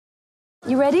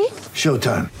You ready?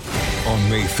 Showtime. On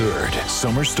May 3rd,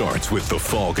 summer starts with The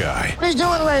Fall Guy. Let's do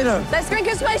it later. Let's drink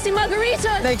a spicy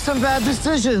margarita. Make some bad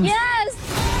decisions. Yes!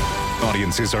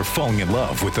 Audiences are falling in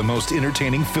love with the most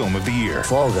entertaining film of the year.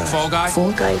 Fall Guy. Fall Guy?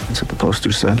 Fall guy. That's what the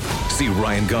poster said. See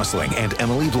Ryan Gosling and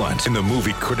Emily Blunt in the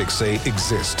movie critics say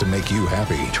exists to make you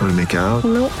happy. Trying to make it out?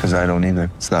 Nope. Because I don't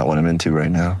either. It's not what I'm into right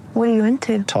now. What are you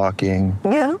into? Talking.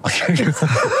 Yeah.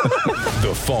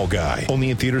 The Fall Guy.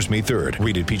 Only in theaters May 3rd.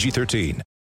 Rated PG-13.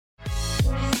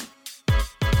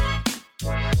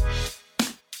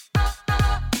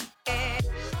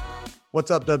 What's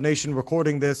up, Dub Nation?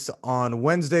 Recording this on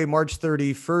Wednesday, March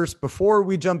 31st. Before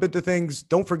we jump into things,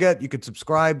 don't forget you can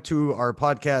subscribe to our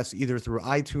podcast either through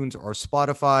iTunes or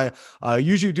Spotify.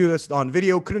 Usually do this on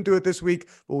video. Couldn't do it this week,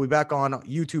 but we'll be back on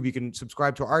YouTube. You can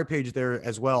subscribe to our page there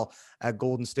as well at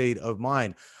Golden State of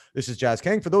Mind. This is Jazz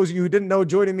Kang. For those of you who didn't know,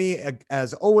 joining me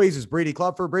as always is Brady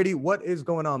Klopfer. Brady, what is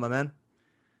going on, my man?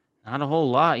 Not a whole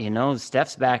lot,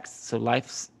 Steph's back, so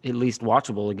life's at least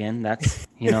watchable again. That's,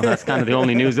 that's kind of the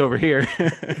only news over here.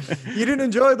 You didn't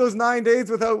enjoy those 9 days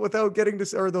without getting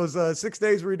to, or those 6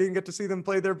 days where you didn't get to see them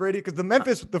play there, Brady? Because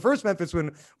the first Memphis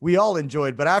win we all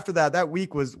enjoyed, but after that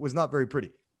week was not very pretty.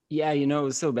 Yeah, it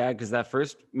was so bad because that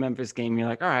first Memphis game, you're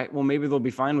like, all right, well, maybe they'll be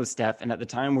fine with Steph. And at the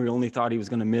time, we only thought he was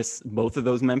going to miss both of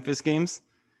those Memphis games.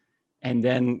 And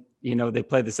then, they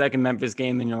play the second Memphis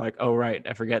game and you're like, oh, right,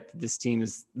 I forget that this team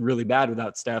is really bad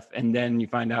without Steph. And then you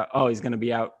find out, oh, he's going to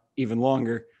be out even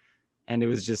longer. And it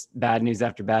was just bad news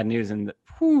after bad news. And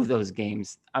those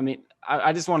games. I mean,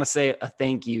 I just want to say a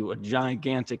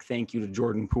gigantic thank you to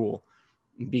Jordan Poole,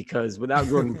 because without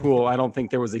Jordan Poole, I don't think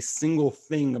there was a single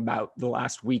thing about the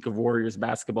last week of Warriors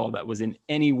basketball that was in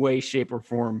any way, shape, or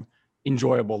form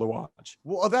enjoyable to watch.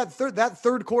 Well, that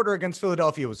third quarter against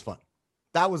Philadelphia was fun.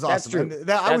 That was awesome. That's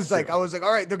true. I was like,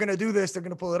 all right, they're going to do this. They're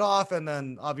going to pull it off. And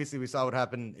then obviously we saw what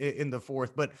happened in the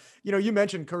fourth. But, you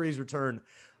mentioned Curry's return.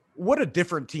 What a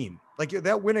different team. Like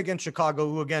that win against Chicago,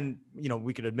 who again,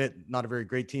 we could admit not a very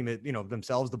great team at,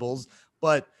 themselves, the Bulls.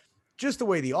 But just the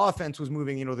way the offense was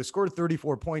moving, they scored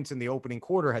 34 points in the opening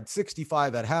quarter, had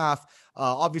 65 at half.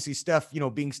 Obviously Steph,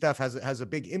 being Steph has a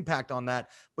big impact on that,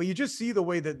 but you just see the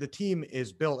way that the team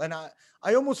is built. And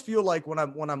I almost feel like when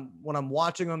I'm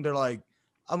watching them,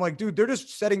 I'm like, dude, they're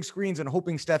just setting screens and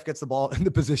hoping Steph gets the ball in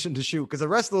the position to shoot. Because the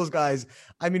rest of those guys,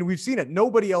 I mean, we've seen it.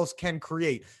 Nobody else can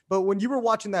create. But when you were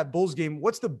watching that Bulls game,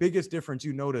 what's the biggest difference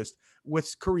you noticed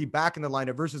with Curry back in the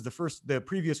lineup versus the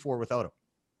previous four without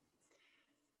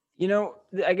him?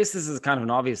 I guess this is kind of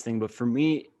an obvious thing, but for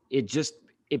me,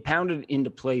 it pounded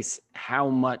into place how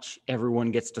much everyone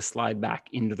gets to slide back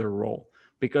into their role.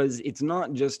 Because it's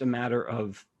not just a matter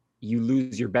of you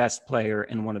lose your best player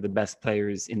and one of the best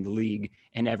players in the league,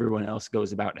 and everyone else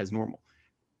goes about as normal.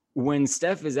 When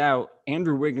Steph is out,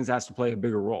 Andrew Wiggins has to play a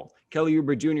bigger role. Kelly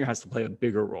Oubre Jr. has to play a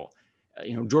bigger role.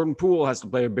 Jordan Poole has to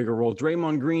play a bigger role.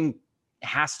 Draymond Green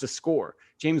has to score.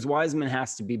 James Wiseman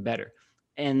has to be better.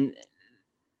 And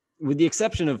with the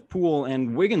exception of Poole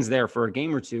and Wiggins there for a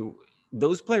game or two,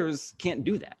 those players can't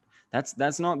do that.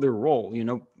 That's not their role.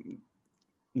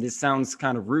 This sounds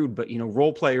kind of rude, but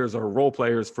role players are role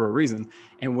players for a reason.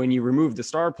 And when you remove the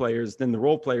star players, then the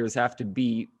role players have to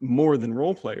be more than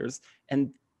role players.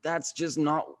 And that's just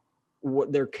not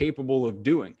what they're capable of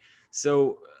doing.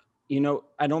 So,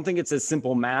 I don't think it's as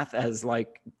simple math as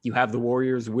like you have the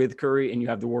Warriors with Curry and you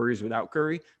have the Warriors without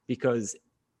Curry, because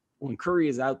when Curry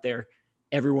is out there,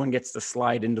 everyone gets to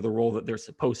slide into the role that they're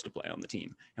supposed to play on the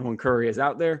team. And when Curry is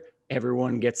out there,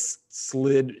 everyone gets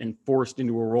slid and forced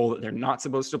into a role that they're not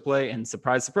supposed to play. And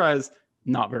surprise, surprise,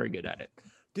 not very good at it.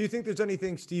 Do you think there's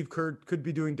anything Steve Kerr could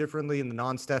be doing differently in the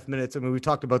non-Steph minutes? I mean, we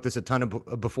talked about this a ton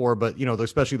before, but,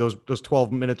 especially those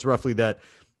 12 minutes roughly that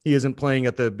he isn't playing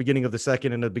at the beginning of the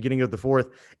second and the beginning of the fourth.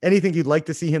 Anything you'd like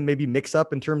to see him maybe mix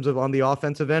up in terms of on the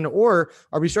offensive end? Or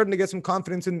are we starting to get some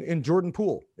confidence in Jordan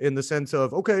Poole in the sense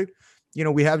of, okay,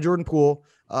 we have Jordan Poole,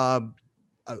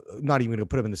 not even going to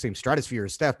put him in the same stratosphere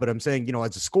as Steph, but I'm saying,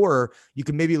 as a scorer, you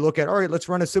can maybe look at, all right, let's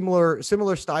run a similar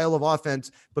style of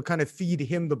offense, but kind of feed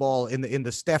him the ball in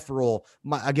the Steph role.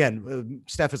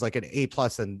 Steph is like an A+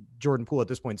 and Jordan Poole at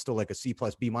this point, still like a C+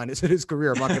 B- in his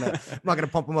career. I'm not going to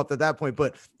pump him up at that point,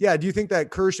 but yeah. Do you think that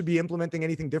Kerr should be implementing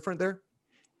anything different there?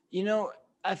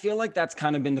 I feel like that's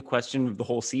kind of been the question of the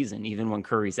whole season, even when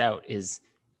Curry's out, is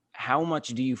how much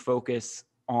do you focus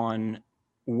on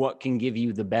what can give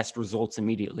you the best results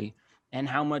immediately, and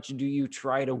how much do you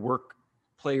try to work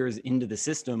players into the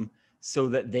system so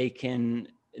that they can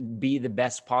be the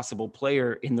best possible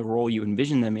player in the role you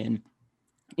envision them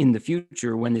in the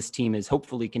future when this team is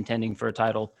hopefully contending for a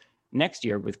title next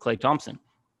year with Klay Thompson.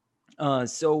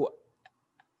 So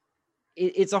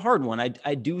it's a hard one.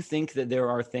 I do think that there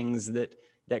are things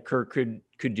that Kirk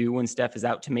could do when Steph is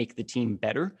out to make the team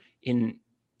better in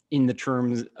the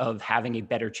terms of having a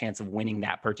better chance of winning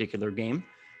that particular game.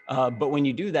 But when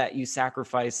you do that, you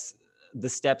sacrifice the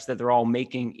steps that they're all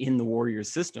making in the Warriors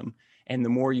system. And the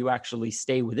more you actually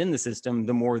stay within the system,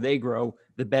 the more they grow,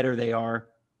 the better they are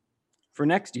for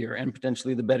next year, and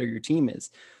potentially the better your team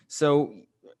is. So,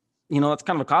 that's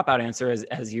kind of a cop-out answer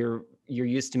as you're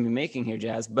used to me making here,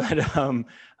 Jazz. But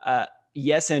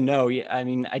yes and no. I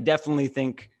mean, I definitely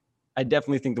think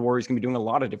the Warriors can be doing a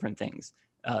lot of different things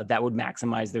that would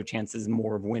maximize their chances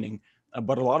more of winning.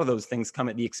 But a lot of those things come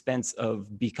at the expense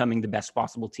of becoming the best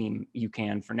possible team you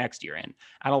can for next year. And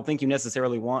I don't think you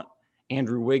necessarily want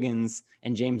Andrew Wiggins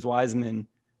and James Wiseman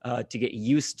to get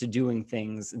used to doing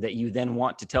things that you then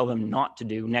want to tell them not to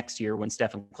do next year when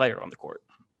Steph and Clay are on the court.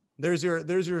 There's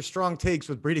your strong takes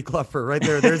with Brady Cluffer right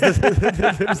there. There's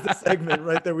the segment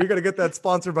right there. We're going to get that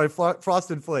sponsored by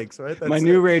Frosted Flakes, right? That's my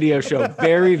new radio show.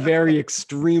 Very, very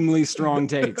extremely strong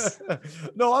takes.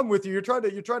 No, I'm with you. You're trying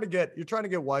to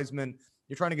get Wiseman.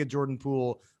 You're trying to get Jordan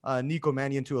Poole, Nico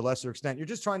Mannion to a lesser extent. You're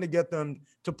just trying to get them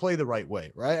to play the right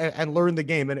way, right? And learn the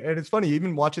game. And it's funny,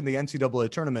 even watching the NCAA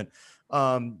tournament,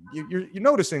 you're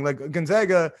noticing like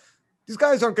Gonzaga, these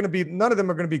guys aren't going to be, none of them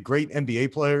are going to be great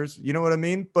NBA players. You know what I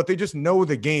mean? But they just know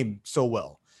the game so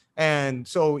well. And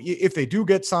so if they do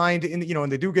get signed in,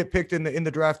 and they do get picked in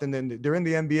the draft and then they're in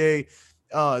the NBA,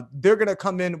 they're going to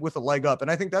come in with a leg up. And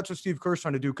I think that's what Steve Kerr's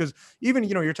trying to do. Cause even,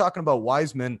 you're talking about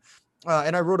Wiseman,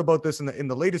 and I wrote about this in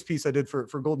the latest piece I did for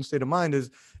Golden State of Mind is,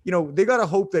 they got to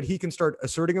hope that he can start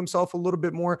asserting himself a little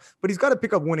bit more, but he's got to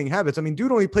pick up winning habits. I mean,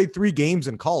 dude only played 3 games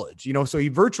in college, so he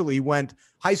virtually went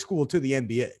high school to the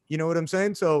NBA. You know what I'm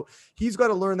saying? So he's got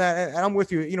to learn that. And I'm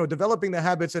with you, developing the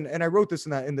habits. And I wrote this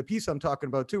in the piece I'm talking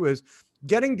about too, is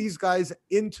getting these guys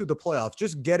into the playoffs,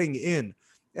 just getting in.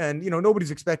 And, nobody's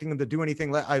expecting them to do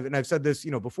anything. I've said this,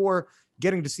 before,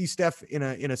 getting to see Steph in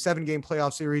a 7-game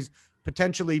playoff series,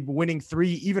 potentially winning 3,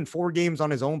 even 4 games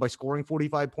on his own by scoring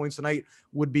 45 points tonight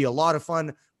would be a lot of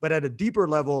fun. But at a deeper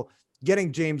level,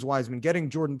 getting James Wiseman, getting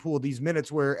Jordan Poole, these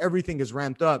minutes where everything is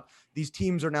ramped up, these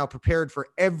teams are now prepared for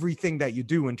everything that you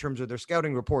do in terms of their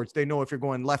scouting reports. They know if you're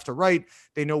going left to right,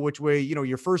 they know which way,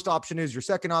 your first option is, your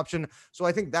second option. So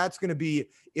I think that's going to be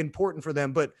important for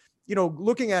them. But,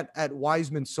 looking at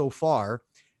Wiseman so far,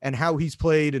 and how he's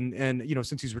played and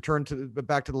since he's returned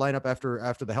back to the lineup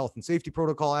after the health and safety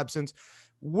protocol absence,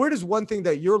 what is one thing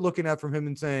that you're looking at from him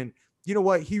and saying, you know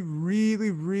what, he really,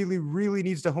 really, really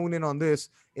needs to hone in on this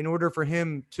in order for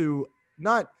him to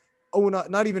not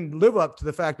even live up to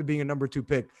the fact of being a number 2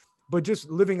 pick, but just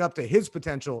living up to his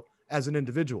potential as an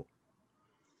individual?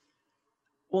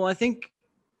 Well, I think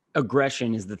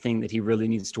aggression is the thing that he really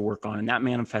needs to work on, and that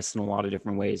manifests in a lot of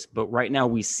different ways. But right now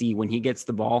we see when he gets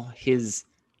the ball, his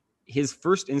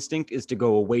first instinct is to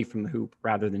go away from the hoop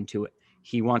rather than to it.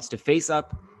 He wants to face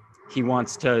up. He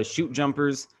wants to shoot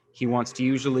jumpers. He wants to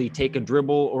usually take a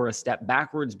dribble or a step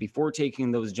backwards before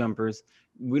taking those jumpers.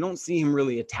 We don't see him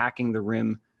really attacking the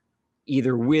rim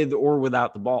either with or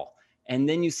without the ball. And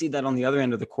then you see that on the other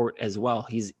end of the court as well.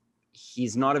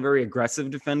 He's not a very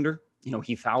aggressive defender.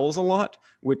 He fouls a lot,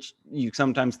 which you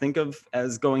sometimes think of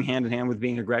as going hand in hand with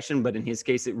being aggression. But in his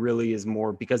case, it really is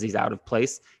more because he's out of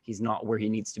place. He's not where he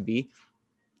needs to be.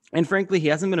 And frankly, he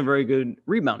hasn't been a very good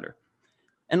rebounder.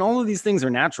 And all of these things are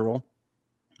natural.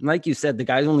 Like you said, the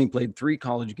guy's only played 3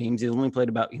 college games. He's only played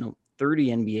about, 30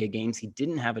 NBA games. He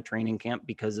didn't have a training camp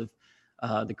because of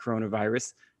the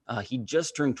coronavirus. He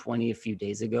just turned 20 a few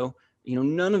days ago.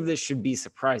 None of this should be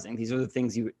surprising. These are the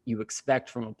things you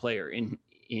expect from a player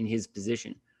in his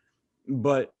position.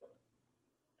 But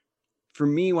for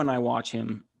me, when I watch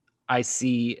him, I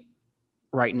see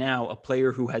right now a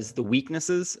player who has the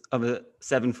weaknesses of a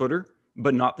 7-footer,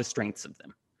 but not the strengths of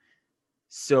them.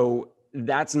 So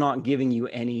that's not giving you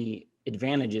any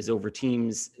advantages over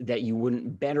teams that you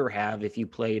wouldn't better have if you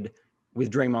played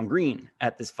with Draymond Green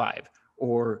at this 5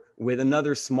 or with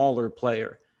another smaller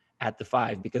player at the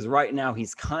 5, because right now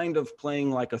he's kind of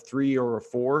playing like a 3 or a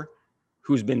 4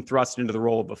 who's been thrust into the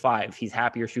role of a 5. He's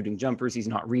happier shooting jumpers. He's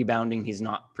not rebounding. He's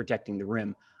not protecting the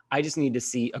rim. I just need to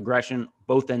see aggression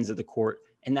both ends of the court,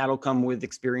 and that'll come with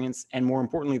experience. And more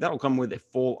importantly, that'll come with a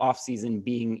full offseason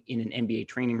being in an NBA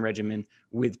training regimen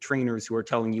with trainers who are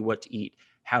telling you what to eat,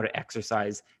 how to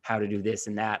exercise, how to do this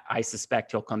and that. I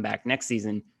suspect he'll come back next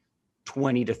season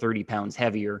 20 to 30 pounds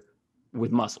heavier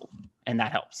with muscle, and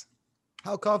that helps.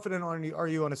 How confident are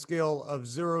you on a scale of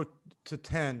 0 to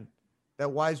 10 that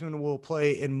Wiseman will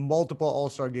play in multiple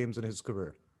All-Star games in his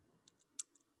career?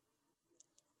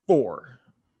 4.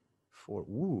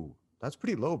 Ooh, that's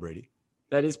pretty low, Brady.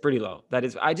 That is pretty low.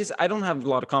 I don't have a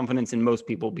lot of confidence in most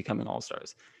people becoming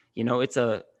all-stars.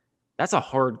 That's a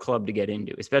hard club to get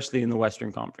into, especially in the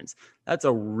Western Conference. That's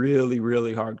a really,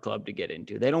 really hard club to get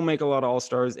into. They don't make a lot of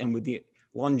all-stars. And with the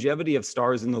longevity of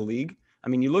stars in the league, I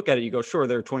mean, you look at it, you go, sure,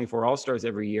 there are 24 all-stars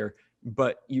every year,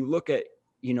 but you look at,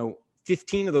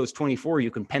 15 of those 24 you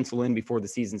can pencil in before the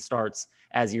season starts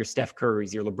as your Steph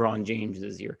Currys, your LeBron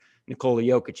Jameses, your Nikola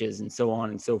Jokic's, and so on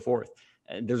and so forth.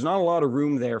 And there's not a lot of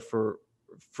room there for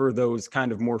those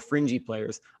kind of more fringy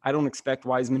players. I don't expect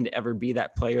Wiseman to ever be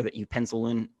that player that you pencil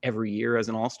in every year as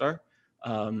an all-star.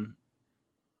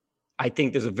 I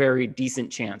think there's a very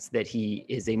decent chance that he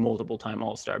is a multiple-time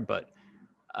all-star, but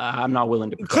I'm not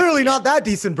willing to. Clearly not that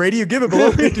decent, Brady. You give it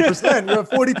below 50%. You're at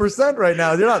 40% right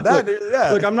now. You're not that.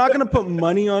 Look, I'm not going to put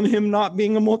money on him not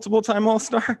being a multiple-time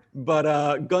all-star,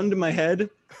 but gun to my head,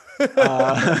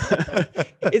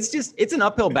 it's an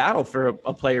uphill battle for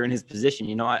a player in his position.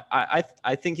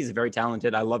 I think he's very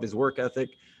talented. I love his work ethic.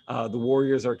 The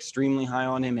Warriors are extremely high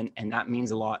on him, and that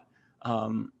means a lot.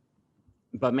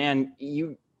 But man,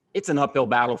 it's an uphill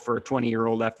battle for a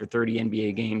 20-year-old after 30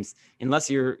 NBA games. Unless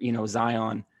you're,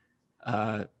 Zion,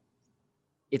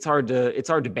 it's hard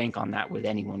to bank on that with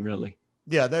anyone, really.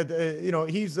 Yeah,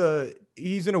 that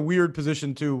he's in a weird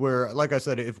position too, where, like I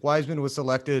said, if Wiseman was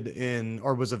selected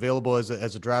or was available as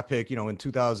a draft pick, in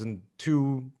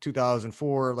 2002,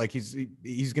 2004, like he's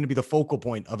going to be the focal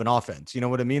point of an offense. You know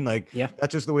what I mean? Like, yeah,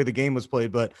 that's just the way the game was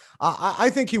played. But I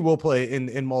think he will play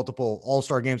in multiple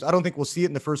All-Star games. I don't think we'll see it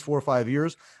in the first 4 or 5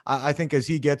 years. I think as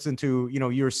he gets into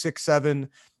year 6, 7.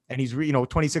 And he's,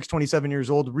 26, 27 years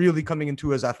old, really coming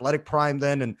into his athletic prime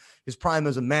then, and his prime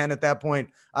as a man at that point.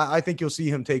 I think you'll see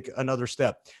him take another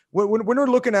step. When we're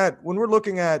looking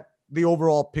at the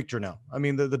overall picture now, I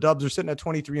mean, the Dubs are sitting at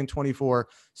 23 and 24,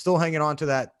 still hanging on to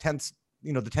that 10th,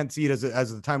 the 10th seed as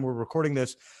of the time we're recording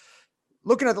this.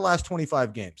 Looking at the last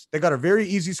 25 games, they got a very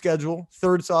easy schedule,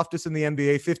 third softest in the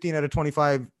NBA, 15 out of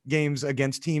 25 games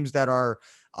against teams that are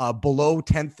below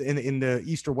 10th in the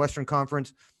East or Western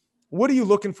Conference. What are you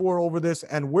looking for over this,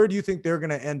 and where do you think they're going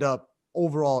to end up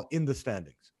overall in the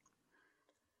standings?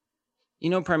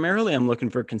 Primarily I'm looking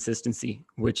for consistency,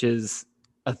 which is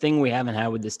a thing we haven't had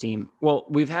with this team. Well,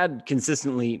 we've had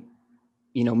consistently,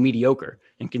 mediocre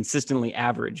and consistently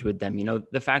average with them.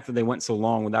 The fact that they went so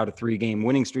long without a 3-game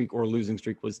winning streak or losing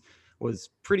streak was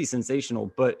pretty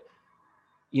sensational. But,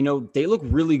 they look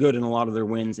really good in a lot of their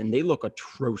wins, and they look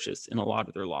atrocious in a lot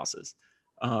of their losses.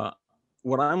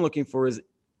 What I'm looking for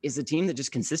is a team that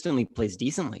just consistently plays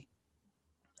decently.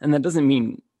 And that doesn't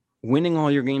mean winning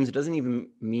all your games. It doesn't even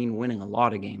mean winning a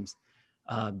lot of games.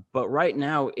 But right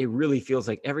now, it really feels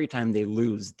like every time they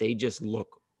lose, they just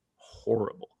look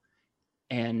horrible.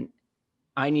 And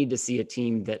I need to see a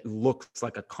team that looks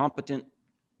like a competent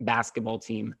basketball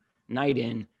team, night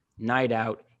in, night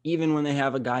out, even when they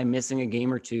have a guy missing a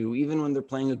game or two, even when they're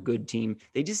playing a good team.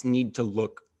 They just need to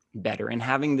look better. And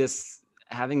having this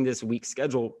weak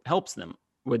schedule helps them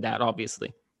with that,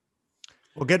 obviously.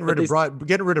 Well, getting rid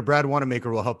of Brad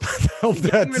Wanamaker will help.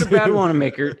 Getting rid of Brad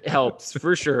Wanamaker helps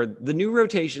for sure. The new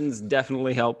rotations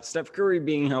definitely help. Steph Curry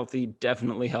being healthy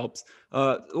definitely helps.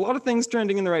 A lot of things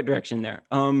trending in the right direction there.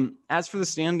 As for the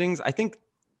standings, I think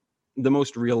the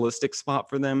most realistic spot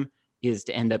for them is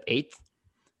to end up 8th.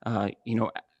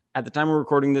 At the time we're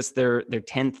recording this, they're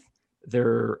 10th.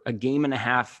 They're a game and a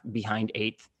half behind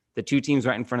 8th. The two teams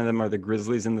right in front of them are the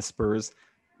Grizzlies and the Spurs.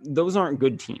 Those aren't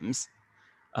good teams.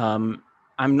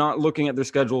 I'm not looking at their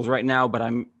schedules right now, but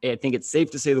I think it's safe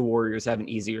to say the Warriors have an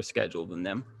easier schedule than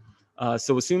them.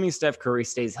 So assuming Steph Curry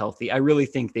stays healthy, I really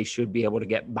think they should be able to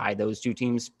get by those two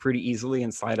teams pretty easily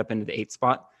and slide up into the 8th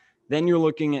spot. Then you're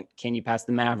looking at, can you pass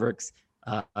the Mavericks?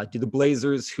 Do the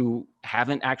Blazers, who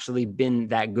haven't actually been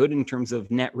that good in terms of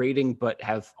net rating, but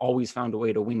have always found a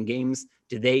way to win games,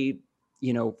 do they,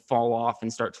 fall off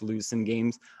and start to lose some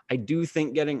games? I do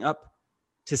think getting up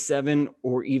to 7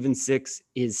 or even 6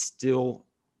 is still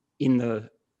in the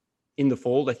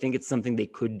fold. I think it's something they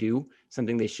could do,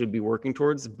 something they should be working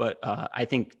towards, but I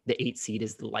think the 8th seed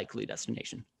is the likely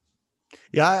destination.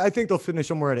 Yeah, I think they'll finish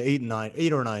somewhere at 8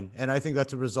 or 9. And I think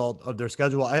that's a result of their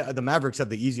schedule. The Mavericks have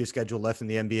the easiest schedule left in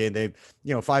the NBA. They've,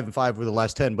 5-5 with the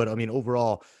last 10, but I mean,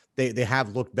 overall, they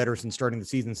have looked better since starting the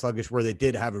season sluggish, where they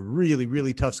did have a really,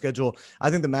 really tough schedule. I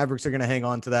think the Mavericks are going to hang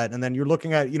on to that. And then you're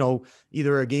looking at,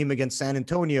 either a game against San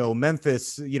Antonio,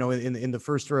 Memphis, in the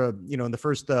first,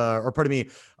 or pardon me,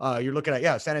 you're looking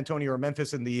at, San Antonio or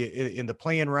Memphis in the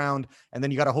play-in round. And then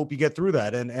you got to hope you get through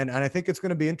that. And I think it's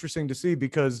going to be interesting to see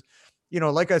because,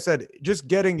 like I said, just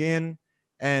getting in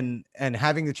and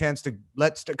having the chance to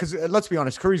because let's be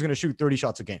honest, Curry's going to shoot 30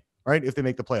 shots a game, right? If they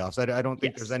make the playoffs, I don't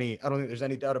think there's any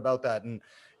doubt about that.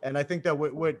 And I think that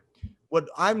what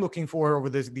I'm looking for over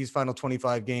these final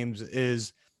 25 games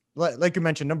is, like you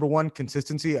mentioned, number one,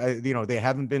 consistency. They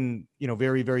haven't been,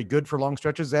 very, very good for long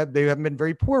stretches. They haven't been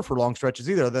very poor for long stretches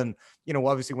either. Then,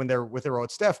 obviously when they're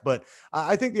without Steph. But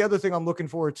I think the other thing I'm looking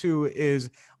forward to is,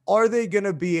 are they going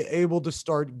to be able to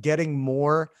start getting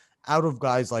more out of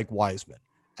guys like Wiseman?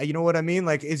 You know what I mean?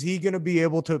 Like, is he going to be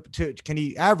able to can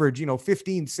he average,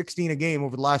 15, 16 a game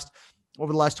over the last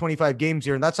 25 games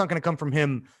here? And that's not going to come from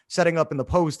him setting up in the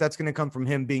post. That's going to come from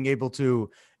him being able to,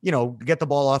 get the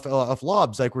ball off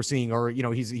lobs like we're seeing, or,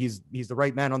 he's the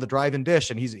right man on the drive and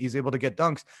dish, and he's able to get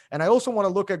dunks. And I also want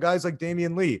to look at guys like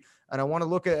Damian Lee, and I want to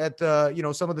look at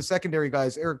some of the secondary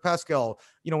guys, Eric Pascal,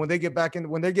 when they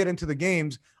get into the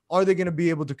games, are they going to be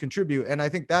able to contribute? And I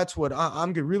think that's what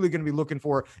I'm really going to be looking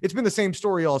for. It's been the same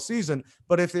story all season,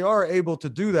 but if they are able to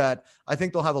do that, I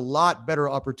think they'll have a lot better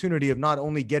opportunity of not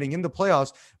only getting into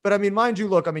playoffs, but mind you,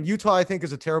 Utah, I think,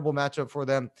 is a terrible matchup for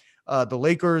them. The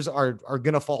Lakers are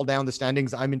going to fall down the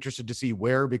standings. I'm interested to see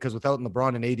where, because without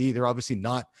LeBron and AD, they're obviously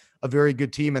not a very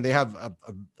good team, and they have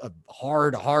a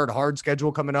hard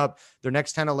schedule coming up, their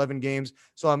next 10, 11 games.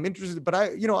 So I'm interested, but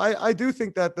I do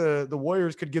think that the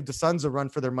Warriors could give the Suns a run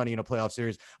for their money in a playoff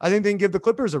series. I think they can give the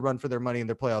Clippers a run for their money in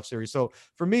their playoff series. So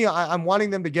for me, I'm wanting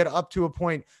them to get up to a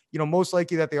point, most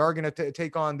likely that they are going to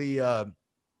take on the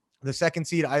second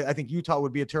seed. I think Utah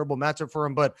would be a terrible matchup for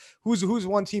them, but who's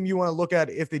one team you want to look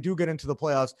at if they do get into the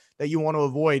playoffs that you want to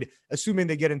avoid, assuming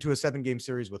they get into a 7-game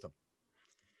series with them?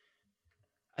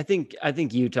 I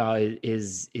think Utah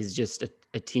is just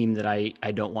a team that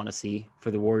I don't want to see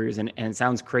for the Warriors. And it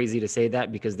sounds crazy to say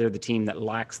that, because they're the team that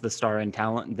lacks the star and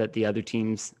talent that the other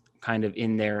teams kind of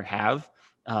in there have.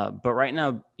 But right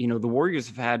now, the Warriors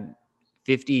have had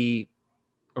 50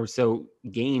 or so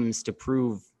games to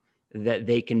prove that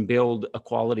they can build a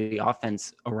quality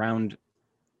offense around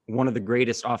one of the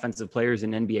greatest offensive players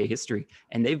in NBA history.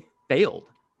 And they've failed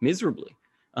miserably.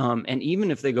 And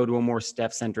even if they go to a more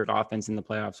Steph-centered offense in the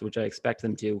playoffs, which I expect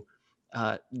them to,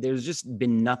 there's just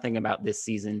been nothing about this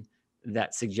season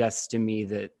that suggests to me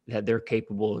that they're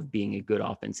capable of being a good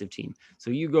offensive team.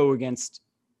 So you go against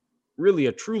really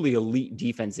a truly elite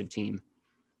defensive team,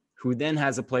 who then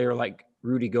has a player like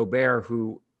Rudy Gobert,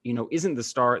 who, isn't the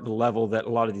star at the level that a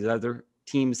lot of these other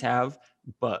teams have,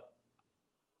 but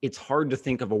it's hard to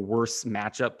think of a worse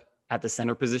matchup at the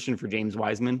center position for James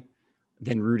Wiseman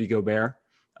than Rudy Gobert,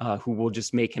 who will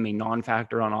just make him a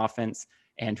non-factor on offense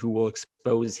and who will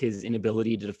expose his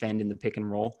inability to defend in the pick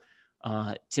and roll.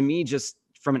 To me, just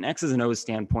from an X's and O's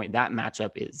standpoint, that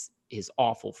matchup is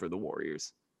awful for the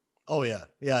Warriors. Oh yeah.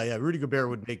 Rudy Gobert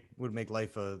would make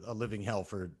life a living hell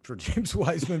for James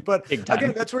Wiseman. But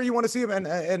again, that's where you want to see him.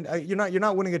 And you're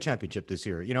not winning a championship this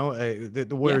year. The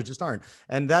Warriors just aren't.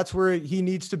 And that's where he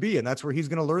needs to be, and that's where he's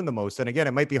going to learn the most. And again,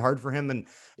 it might be hard for him. And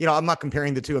I'm not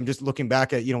comparing the two. I'm just looking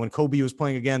back at when Kobe was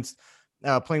playing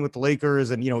with the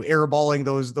Lakers and, airballing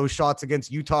those shots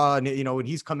against Utah, and, and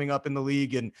he's coming up in the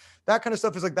league, and that kind of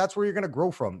stuff is like, that's where you're going to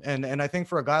grow from. And I think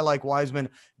for a guy like Wiseman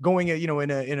going, in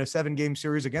a 7-game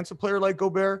series against a player like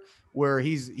Gobert, where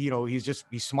he's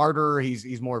smarter,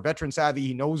 he's more veteran savvy,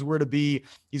 he knows where to be,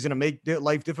 he's going to make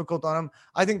life difficult on him.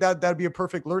 I think that'd be a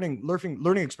perfect learning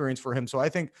experience for him. So I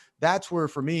think that's where,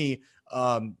 for me,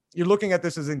 you're looking at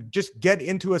this as in just get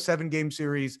into a 7-game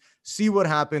series, see what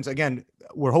happens. Again,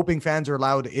 we're hoping fans are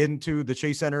allowed into the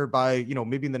Chase Center by,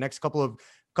 maybe in the next couple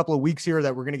of weeks here,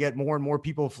 that we're going to get more and more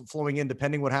people flowing in,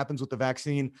 depending what happens with the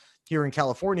vaccine here in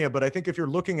California. But I think if you're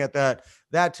looking at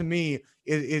that to me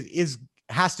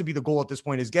has to be the goal at this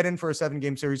point, is get in for a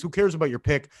 7-game series. Who cares about your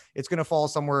pick? It's going to fall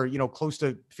somewhere, close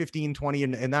to 15, 20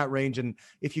 in that range. And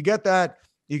if you get that,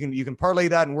 you can parlay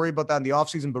that and worry about that in the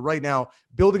offseason. But right now,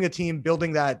 building a team,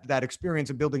 building that experience,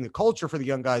 and building the culture for the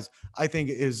young guys, I think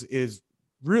is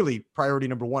really priority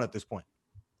number one at this point.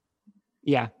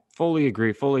 Yeah, fully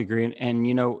agree.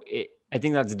 And, I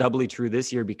think that's doubly true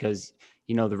this year because,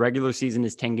 the regular season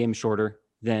is 10 games shorter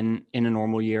than in a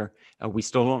normal year. We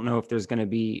still don't know if there's going to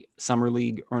be summer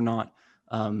league or not.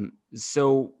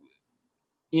 So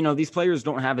these players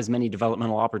don't have as many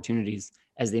developmental opportunities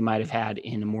as they might have had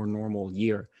in a more normal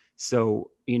year. So,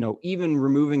 even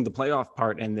removing the playoff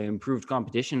part and the improved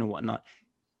competition and whatnot,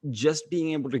 just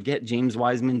being able to get James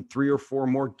Wiseman 3 or 4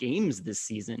 more games this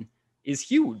season is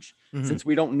huge, since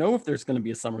we don't know if there's going to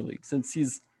be a summer league, since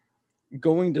he's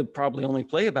going to probably only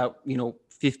play about,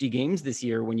 50 games this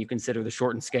year when you consider the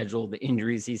shortened schedule, the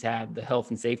injuries he's had, the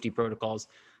health and safety protocols,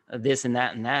 this and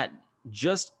that.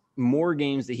 Just more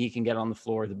games that he can get on the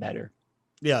floor, the better.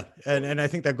 Yeah, and I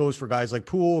think that goes for guys like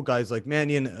Poole, guys like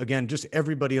Mannion, again, just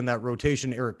everybody in that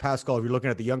rotation. Eric Pascal, if you're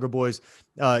looking at the younger boys,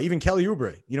 even Kelly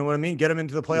Oubre, you know what I mean? Get him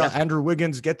into the playoffs. Yeah. Andrew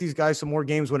Wiggins, get these guys some more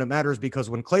games when it matters, because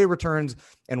when Clay returns,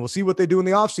 and we'll see what they do in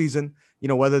the offseason, you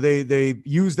know, whether they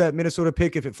use that Minnesota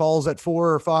pick, if it falls at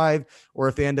 4 or 5, or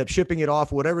if they end up shipping it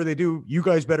off, whatever they do, you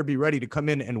guys better be ready to come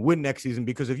in and win next season.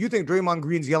 Because if you think Draymond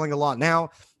Green's yelling a lot now,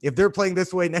 if they're playing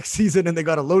this way next season and they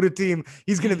got a loaded team,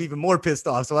 he's going to be even more pissed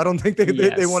off. So I don't think they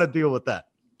want to deal with that.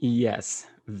 Yes,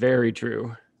 very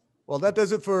true. Well, that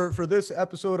does it for this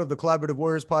episode of the Collaborative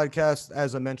Warriors podcast.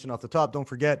 As I mentioned off the top, don't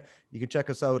forget, you can check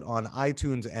us out on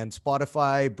iTunes and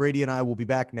Spotify. Brady and I will be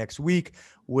back next week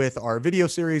with our video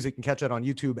series. You can catch it on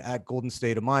YouTube at Golden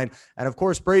State of Mind. And of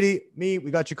course, Brady, we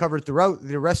got you covered throughout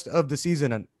the rest of the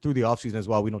season and through the offseason as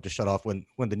well. We don't just shut off when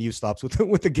the news stops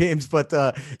with the games, but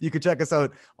you can check us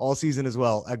out all season as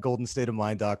well at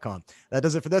goldenstateofmind.com. That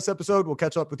does it for this episode. We'll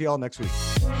catch up with you all next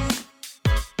week.